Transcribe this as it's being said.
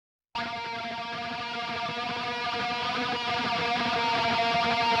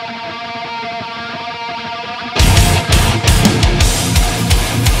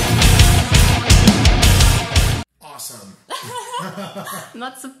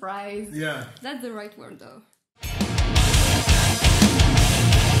Not surprised. Yeah. That's the right word though.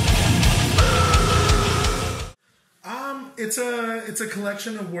 It's a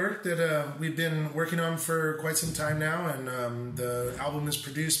collection of work that we've been working on for quite some time now, and the album is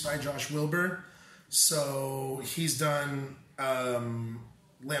produced by Josh Wilbur. So he's done Lamb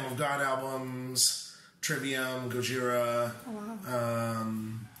of God albums, Trivium, Gojira,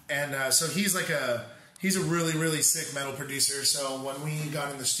 and so he's a really sick metal producer. So when we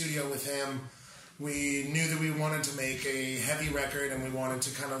got in the studio with him, we knew that we wanted to make a heavy record, and we wanted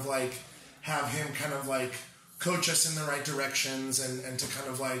to kind of like have him kind of like coach us in the right directions and to kind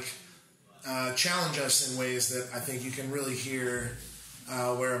of like challenge us in ways that I think you can really hear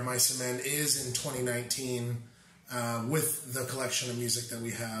where My Cement is in 2019 with the collection of music that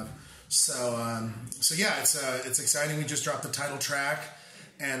we have. So yeah, it's exciting. We just dropped the title track,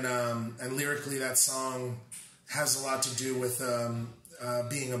 and lyrically that song has a lot to do with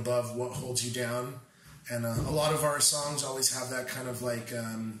being above what holds you down. And a lot of our songs always have that kind of like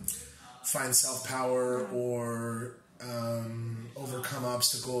find self-power or overcome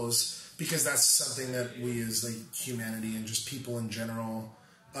obstacles, because that's something that we as like humanity and just people in general,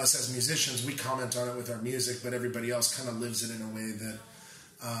 us as musicians, we comment on it with our music, but everybody else kind of lives it in a way that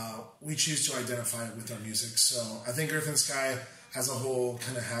we choose to identify it with our music. So I think Earth and Sky as a whole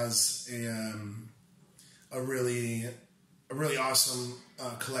kind of has a really awesome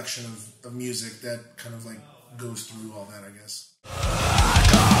collection of music that kind of like goes through all that, I guess.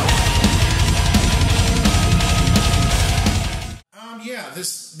 Yeah,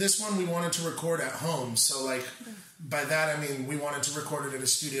 this one we wanted to record at home. So like by that I mean we wanted to record it at a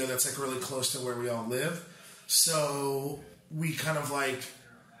studio that's like really close to where we all live. So we kind of like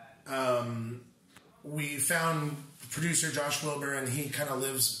we found producer Josh Wilbur, and he kind of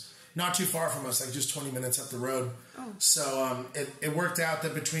lives not too far from us, like just 20 minutes up the road. Oh. So it worked out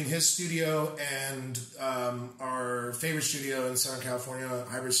that between his studio and our favorite studio in Southern California,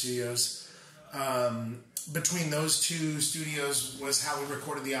 Hybrid Studios, between those two studios was how we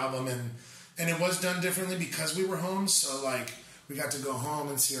recorded the album, and it was done differently because we were home. So like we got to go home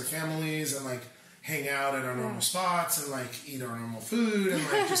and see our families and like hang out at our normal spots and like eat our normal food and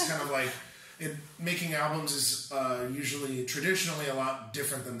like just kind of like making albums is usually traditionally a lot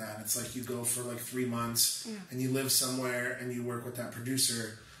different than that. It's like you go for like 3 months and you live somewhere and you work with that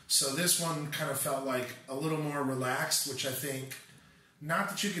producer. So this one kind of felt like a little more relaxed, which I think, not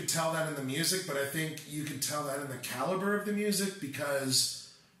that you could tell that in the music, but I think you could tell that in the caliber of the music,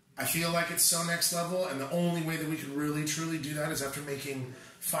 because I feel like it's so next level, and the only way that we could really truly do that is after making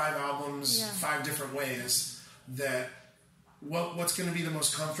 5 albums, 5 different ways, that what's going to be the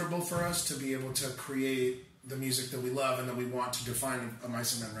most comfortable for us to be able to create the music that we love and that we want to define a My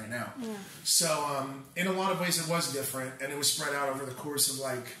Cement right now. Yeah. So in a lot of ways it was different, and it was spread out over the course of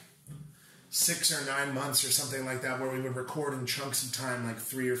like 6 or 9 months or something like that, where we would record in chunks of time, like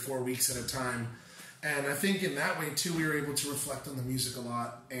 3 or 4 weeks at a time. And I think in that way too, we were able to reflect on the music a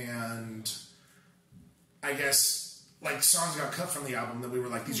lot. And I guess like songs got cut from the album that we were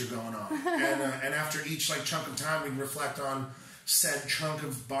like, these are going on. And after each like chunk of time, we'd reflect on said chunk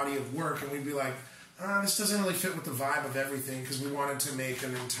of body of work, and we'd be like, this doesn't really fit with the vibe of everything, because we wanted to make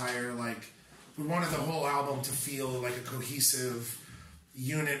an entire like, we wanted the whole album to feel like a cohesive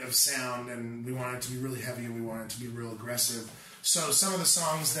unit of sound, and we wanted it to be really heavy, and we wanted it to be real aggressive. So some of the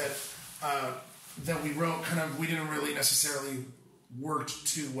songs that we wrote we didn't really necessarily worked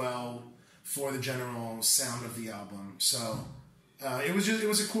too well for the general sound of the album. So it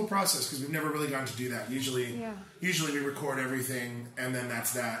was a cool process, because we've never really gotten to do that. Usually we record everything, and then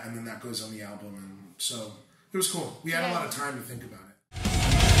that's that, and then that goes on the album. And so it was cool. We had a lot of time to think about it.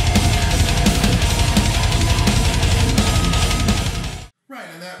 Right,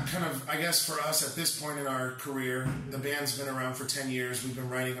 and that kind of, I guess for us at this point in our career, the band's been around for 10 years, we've been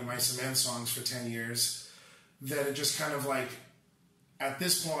writing My Cement songs for 10 years, that it just kind of like, at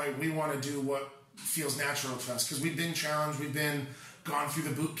this point, we want to do what feels natural to us, because we've been challenged, gone through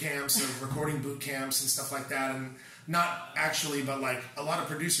the boot camps of recording boot camps and stuff like that, and not actually, but like, a lot of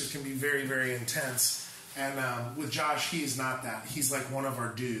producers can be very, very intense, and with Josh, he's not that. He's like one of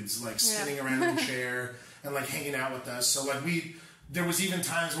our dudes, like sitting around in a chair and like hanging out with us. So like there was even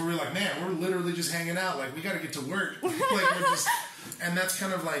times where we were like, man, we're literally just hanging out. Like, we got to get to work. And that's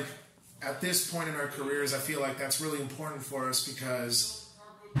kind of like, at this point in our careers, I feel like that's really important for us, because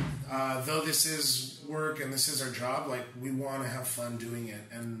though this is work and this is our job, like, we want to have fun doing it.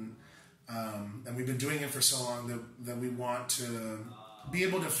 And we've been doing it for so long that we want to be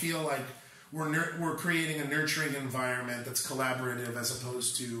able to feel like we're creating a nurturing environment that's collaborative, as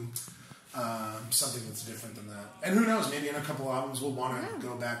opposed to something that's different than that. And who knows, maybe in a couple albums we'll want to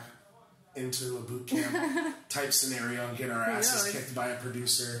go back into a boot camp type scenario and get our asses kicked by a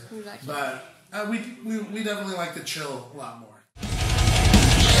producer. Exactly. But we definitely like to chill a lot more.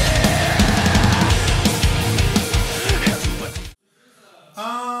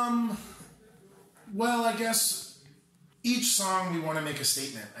 Well, I guess each song we want to make a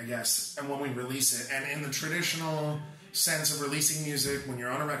statement, I guess, and when we release it. And in the traditional sense of releasing music, when you're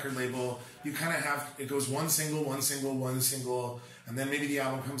on a record label, you kind of have, it goes one single, and then maybe the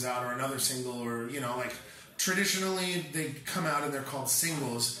album comes out, or another single, or, you know, like, traditionally they come out and they're called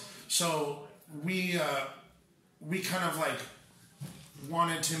singles. So we kind of, like,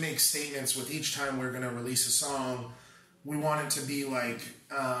 wanted to make statements with each time we're going to release a song. We wanted to be like,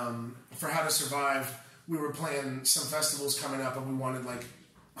 for How to Survive, we were playing some festivals coming up, and we wanted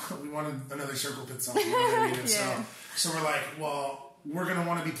another Circle Pit song. You know what I mean? And so we're like, well, we're going to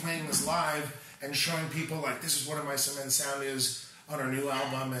want to be playing this live and showing people, like, this is what my Cement sound is on our new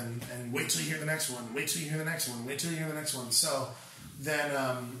album, and wait till you hear the next one, wait till you hear the next one, wait till you hear the next one. So then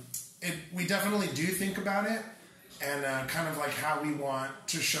we definitely do think about it, and kind of like how we want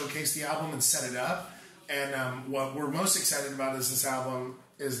to showcase the album and set it up. And what we're most excited about is this album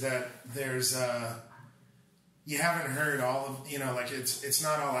is that there's you haven't heard all of, you know, like it's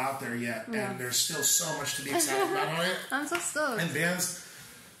not all out there yet, and there's still so much to be excited about on it. I'm so stoked. And bands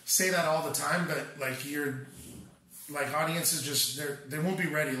say that all the time, but like audiences just they won't be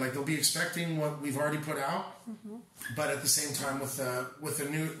ready. Like they'll be expecting what we've already put out, but at the same time with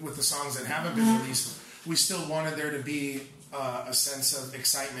the songs that haven't been released, we still wanted there to be a sense of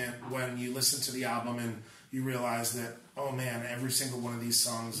excitement when you listen to the album and you realize that, oh man, every single one of these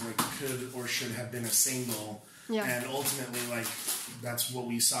songs like could or should have been a single, and ultimately like that's what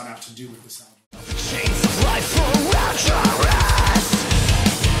we sought out to do with this album.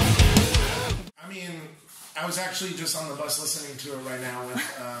 I mean, I was actually just on the bus listening to it right now with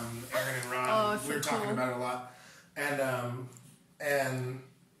Aaron and Ron. We were talking about it a lot, and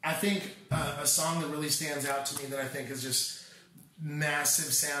I think a song that really stands out to me that I think is just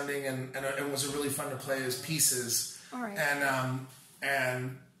massive sounding and it was really fun to play is Pieces. All right.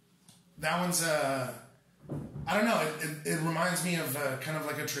 And that one's I don't know, it reminds me of kind of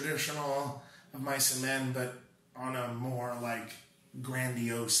like a traditional of my Cement, but on a more like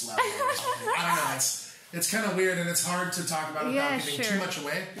grandiose level or something. I don't know, it's kind of weird and it's hard to talk about without giving too much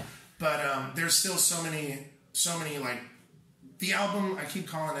away. But there's still so many like the album, I keep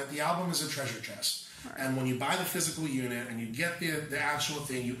calling it, the album is a treasure chest. Right. And when you buy the physical unit and you get the actual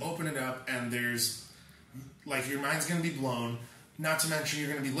thing, you open it up and there's, like, your mind's going to be blown. Not to mention you're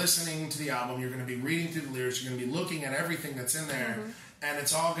going to be listening to the album, you're going to be reading through the lyrics, you're going to be looking at everything that's in there, and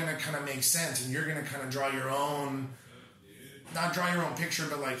it's all going to kind of make sense, and you're going to kind of draw your own, not draw your own picture,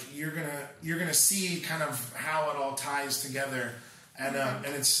 but like you're going to see kind of how it all ties together, and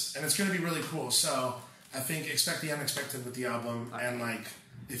it's going to be really cool. So I think expect the unexpected with the album, and like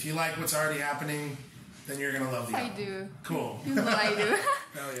if you like what's already happening, then you're gonna love the album. I do. Cool. You know I do.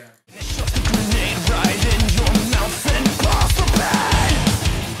 Hell yeah.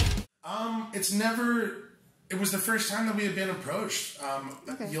 It was the first time that we had been approached.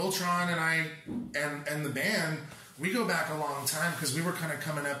 Yultron and I and the band, we go back a long time because we were kind of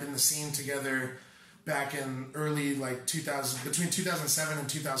coming up in the scene together back in early like 2000, between 2007 and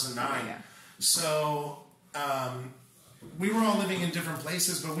 2009. Oh, yeah. So we were all living in different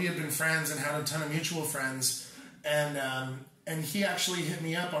places, but we had been friends and had a ton of mutual friends. And he actually hit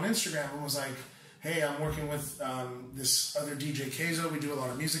me up on Instagram and was like, hey, I'm working with this other DJ Keizo. We do a lot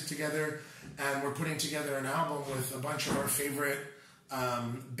of music together, and we're putting together an album with a bunch of our favorite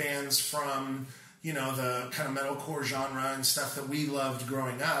bands from, you know, the kind of metalcore genre and stuff that we loved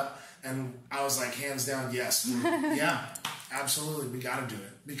growing up. And I was like, hands down, yes. Yeah, absolutely. We got to do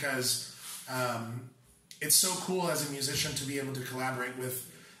it because it's so cool as a musician to be able to collaborate with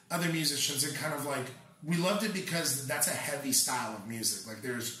other musicians and kind of like, we loved it because that's a heavy style of music. Like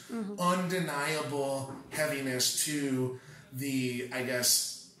there's undeniable heaviness to the, I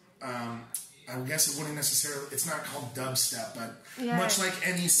guess it wouldn't necessarily, it's not called dubstep, but much like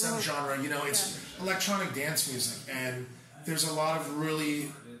any subgenre, you know, it's electronic dance music. And there's a lot of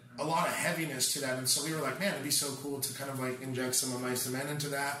heaviness to that. And so we were like, man, it'd be so cool to kind of like inject some of my Cement into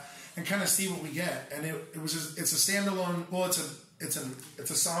that and kind of see what we get. And it's a standalone, well, it's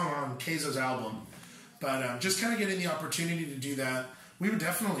a song on Keizo's album. But just kind of getting the opportunity to do that, we would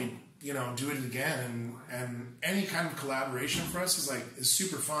definitely, you know, do it again. And any kind of collaboration for us is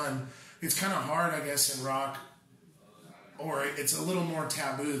super fun. It's kind of hard, I guess, in rock, or it's a little more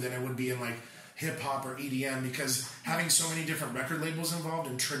taboo than it would be in like hip-hop or EDM, because having so many different record labels involved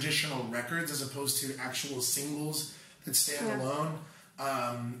and traditional records as opposed to actual singles that stand alone,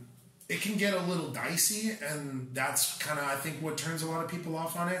 it can get a little dicey, and that's kind of, I think, what turns a lot of people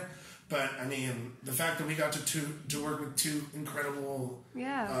off on it. But, I mean, the fact that we got to work with two incredible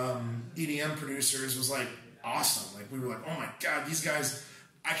EDM producers was, like, awesome. Like, we were like, oh my God, these guys,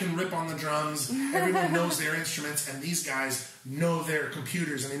 I can rip on the drums, everyone knows their instruments, and these guys know their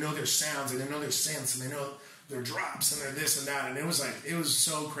computers, and they know their sounds, and they know their synths, and they know their drops, and their this and that. And it was like, it was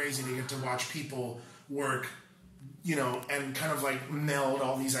so crazy to get to watch people work, you know, and kind of like meld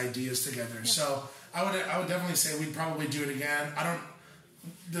all these ideas together. Yeah. So I would definitely say we'd probably do it again.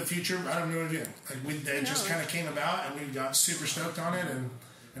 The future, I don't know what to do. Like, it just kind of came about, and we got super stoked on it,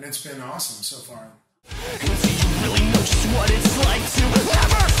 and it's been awesome so far.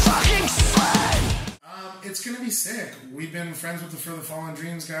 It's gonna be sick. We've been friends with the For the Fallen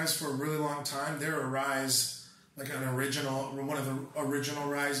Dreams guys for a really long time. They're a Rise, like one of the original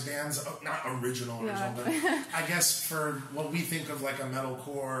Rise bands. Not original, but I guess for what we think of like a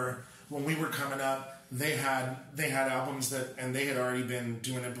metalcore. When we were coming up, they had albums and they had already been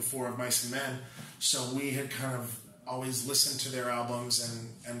doing it before of Mice and Men. So we had kind of always listened to their albums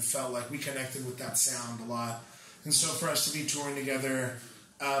and felt like we connected with that sound a lot. And so for us to be touring together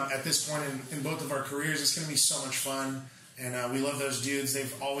at this point in both of our careers, it's going to be so much fun. And we love those dudes.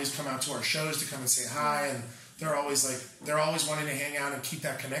 They've always come out to our shows to come and say hi, and they're always wanting to hang out and keep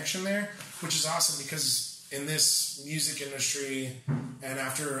that connection there, which is awesome, because in this music industry, and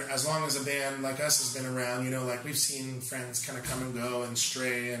after as long as a band like us has been around, you know, like we've seen friends kind of come and go and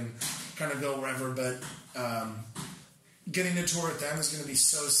stray and kind of go wherever, but getting to tour with them is going to be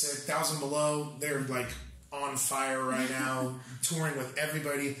so sick. 1,000 Below, they're like on fire right now, touring with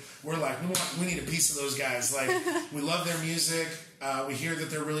everybody. We're like, we need a piece of those guys. Like, we love their music. We hear that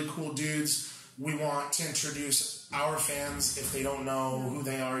they're really cool dudes. We want to introduce our fans, if they don't know who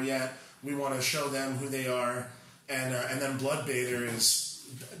they are yet. We want to show them who they are. And then Bloodbather is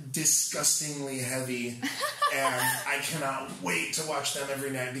disgustingly heavy. And I cannot wait to watch them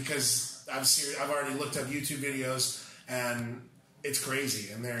every night, because I've already looked up YouTube videos, and it's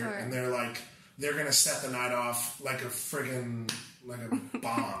crazy. And they're like, they're gonna set the night off like a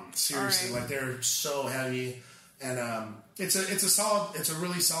bomb. Seriously, like they're so heavy, and it's a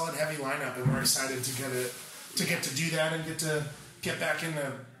really solid heavy lineup, and we're excited to get to do that and get back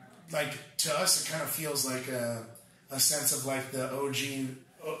into, like, to us it kind of feels like a sense of like the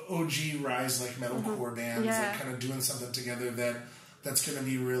OG Rise, like metalcore bands, like kind of doing something together that's gonna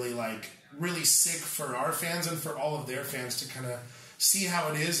be really sick for our fans and for all of their fans to kind of see how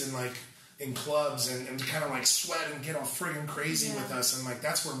it is in clubs and to kind of like sweat and get all friggin' crazy with us. And like,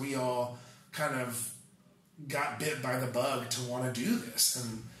 that's where we all kind of got bit by the bug to want to do this.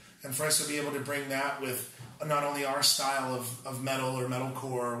 And for us to be able to bring that with not only our style of metal or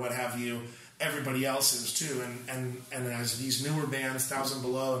metalcore or what have you, everybody else's too. And as these newer bands, 1,000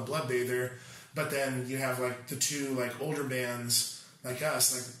 Below and Bloodbather, but then you have like the two like older bands like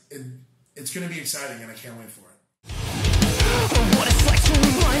us, like it's going to be exciting, and I can't wait for it. What it's like to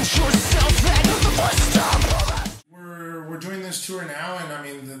remind yourself that we're doing this tour now, and I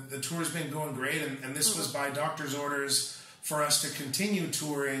mean the tour's been going great, and this was by doctor's orders for us to continue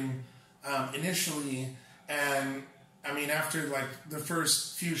touring initially. And I mean, after like the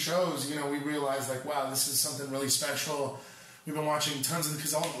first few shows, you know, we realized like, wow, this is something really special. We've been watching tons of,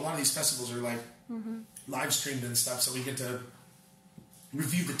 because a lot of these festivals are like live streamed and stuff, so we get to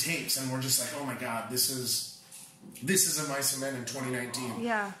review the tapes, and we're just like, oh my God, this is a Mice and Men in 2019.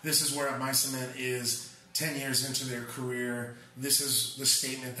 Yeah. This is where Mice and Men is 10 years into their career. This is the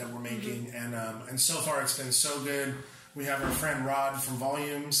statement that we're making, and so far it's been so good. We have our friend Rod from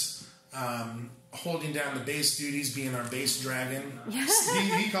Volumes holding down the bass duties, being our bass dragon.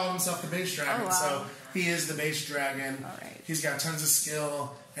 He called himself the bass dragon, so he is the bass dragon. All right. He's got tons of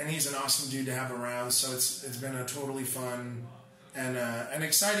skill, and he's an awesome dude to have around. So it's been a totally fun and an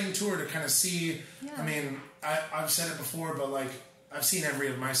exciting tour to kind of see. Yeah. I mean, I've said it before, but like I've seen every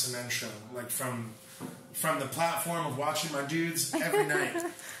of Mice and Men show, like from the platform of watching my dudes every night,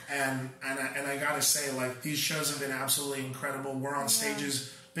 and I gotta say, like, these shows have been absolutely incredible. We're on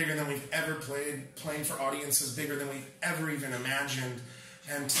stages bigger than we've ever played, playing for audiences bigger than we've ever even imagined,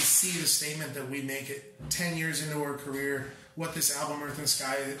 and to see the statement that we make it 10 years into our career, what this album Earth and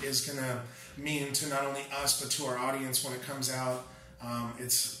Sky is gonna mean to not only us but to our audience when it comes out,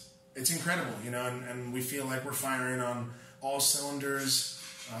 it's incredible, you know, and we feel like we're firing on all cylinders,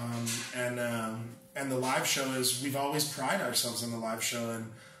 and the live show is, we've always prided ourselves on the live show,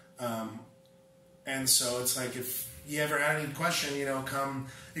 and so it's like, if you ever had any question, you know, come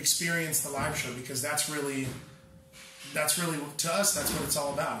experience the live show, because that's really to us, that's what it's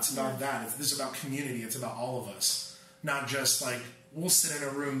all about. It's about that. This is about community. It's about all of us, not just like we'll sit in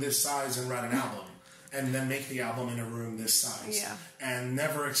a room this size and write an album and then make the album in a room this size, and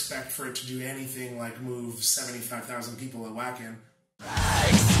never expect for it to do anything like move 75,000 people at Wacken.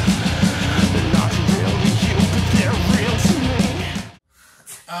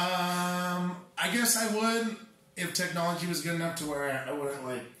 I guess I would, if technology was good enough to where I wouldn't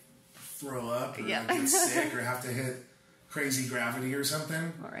like throw up or like, get sick or have to hit crazy gravity or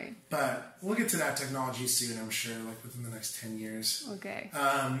something. All right. But we'll get to that technology soon, I'm sure, like within the next 10 years. Okay.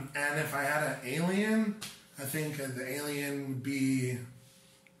 And if I had an alien, I think the alien would be,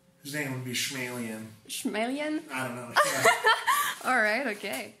 his name would be Schmalian. Schmalian? I don't know. Yeah. All right,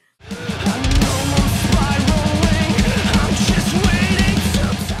 okay.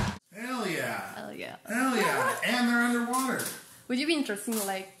 Hell yeah. Hell yeah. Hell yeah. And they're underwater. Would you be interested in,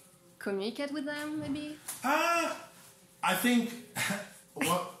 like, communicate with them, maybe? I think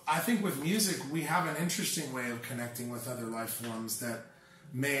with music, we have an interesting way of connecting with other life forms that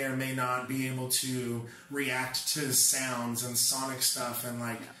may or may not be able to react to sounds and sonic stuff. And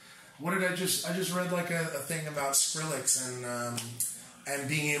like, what did I just read like a thing about Skrillex and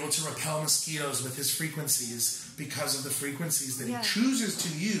being able to repel mosquitoes with his frequencies because of the frequencies that he chooses to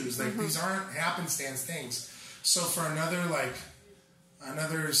use. Like these aren't happenstance things. So for another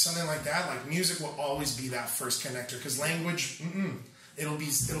something like that, like music will always be that first connector, because language, it'll be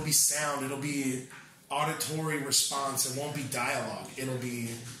sound, it'll be auditory response. It won't be dialogue. It'll be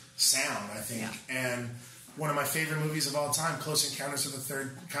sound, I think. And one of my favorite movies of all time, Close Encounters of the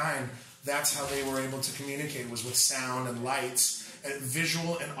Third Kind, that's how they were able to communicate, was with sound and lights, and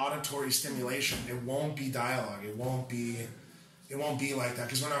visual and auditory stimulation. It won't be dialogue. It won't be like that,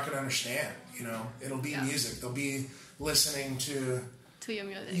 because we're not going to understand. You know, it'll be music. They'll be listening to your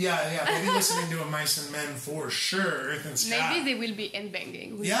music. Yeah, maybe listening to a Mice and Men for sure. Earth and Sky. Maybe they will be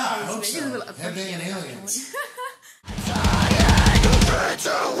headbanging. Yeah, I hope so. Headbanging aliens.